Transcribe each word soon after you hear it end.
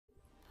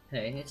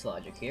Hey, it's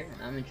Logic here,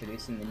 and I'm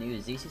introducing the new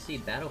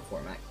ZCC battle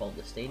format called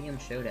the Stadium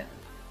Showdown.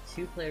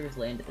 2 players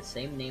land at the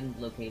same named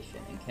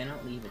location and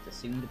cannot leave its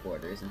assumed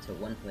borders until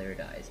one player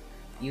dies.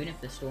 Even if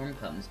the storm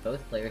comes,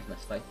 both players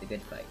must fight the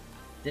good fight.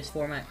 This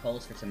format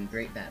calls for some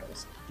great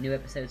battles. New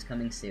episodes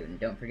coming soon.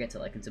 Don't forget to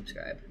like and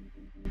subscribe.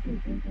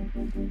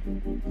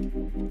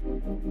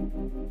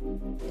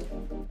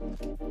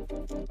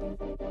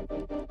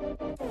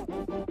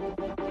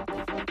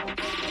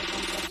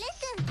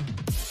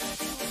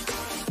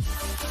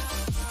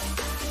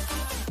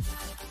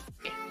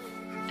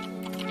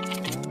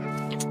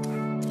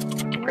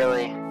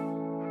 Really?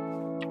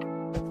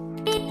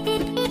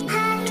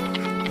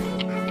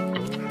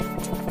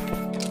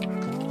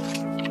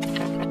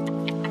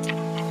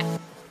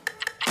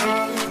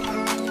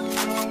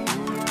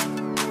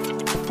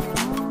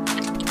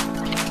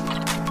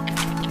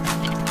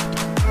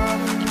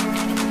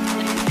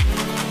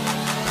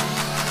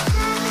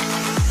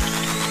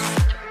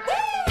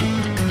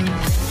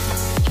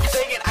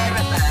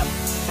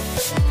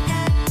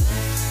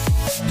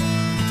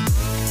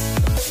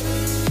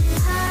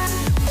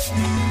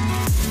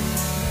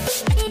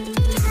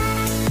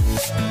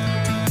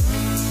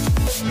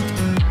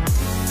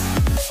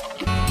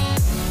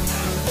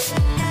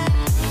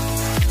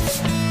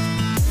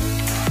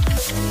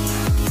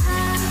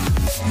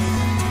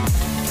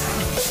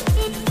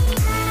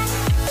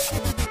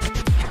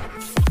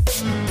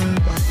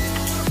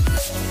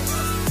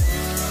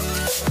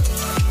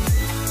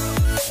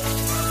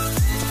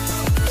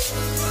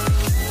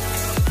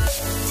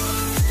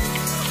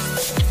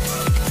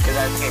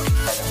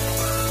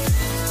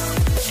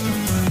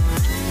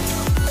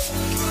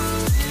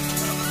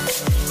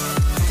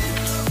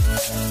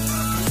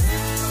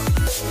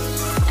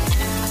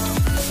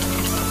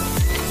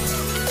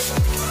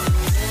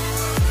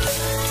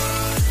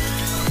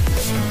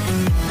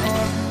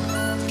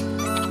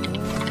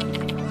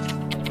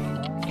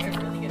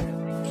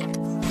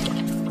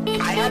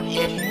 I have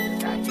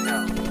issues, guys, you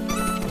know.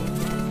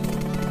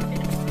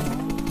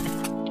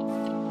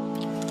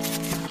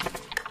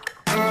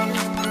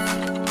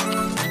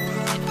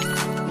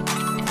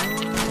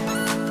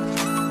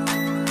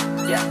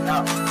 Yeah,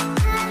 no.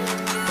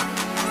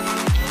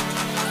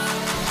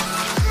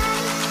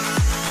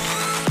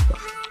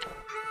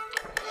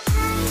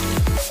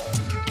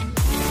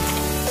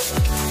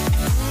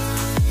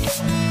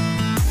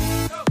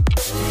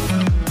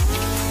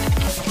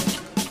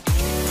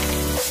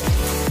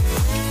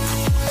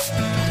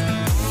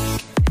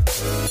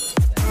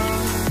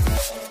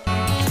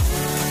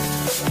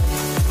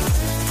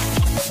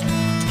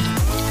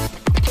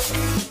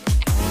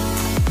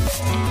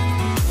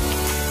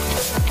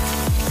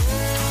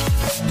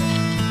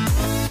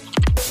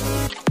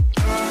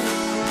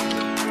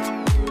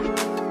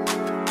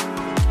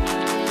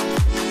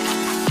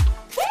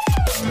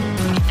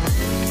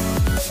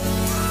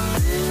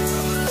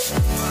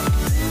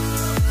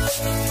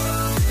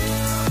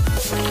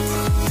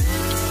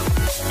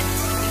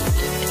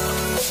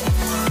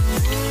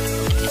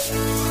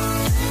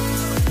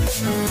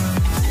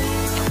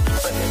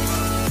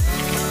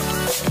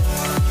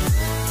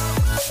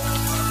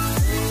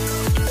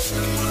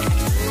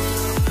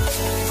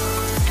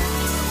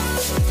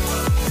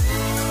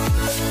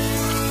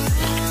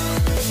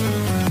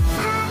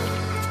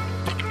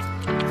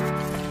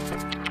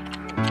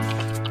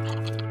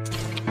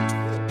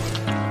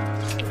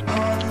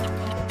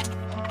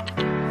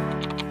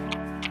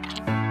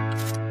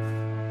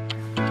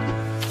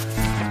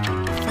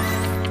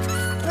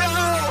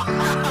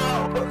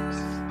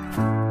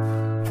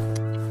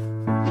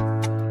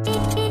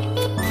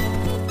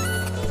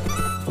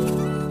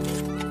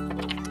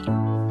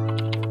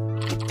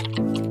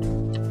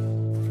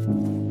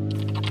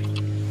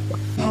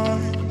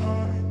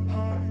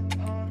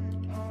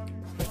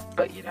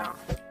 But you don't.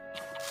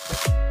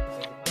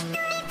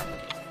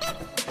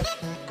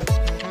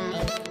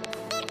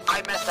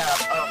 I messed up.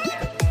 Oh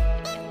man.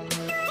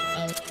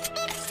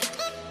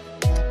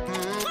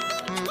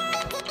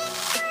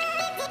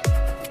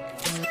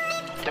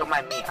 Don't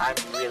mind me. I'm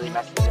really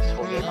messing this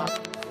whole game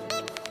up.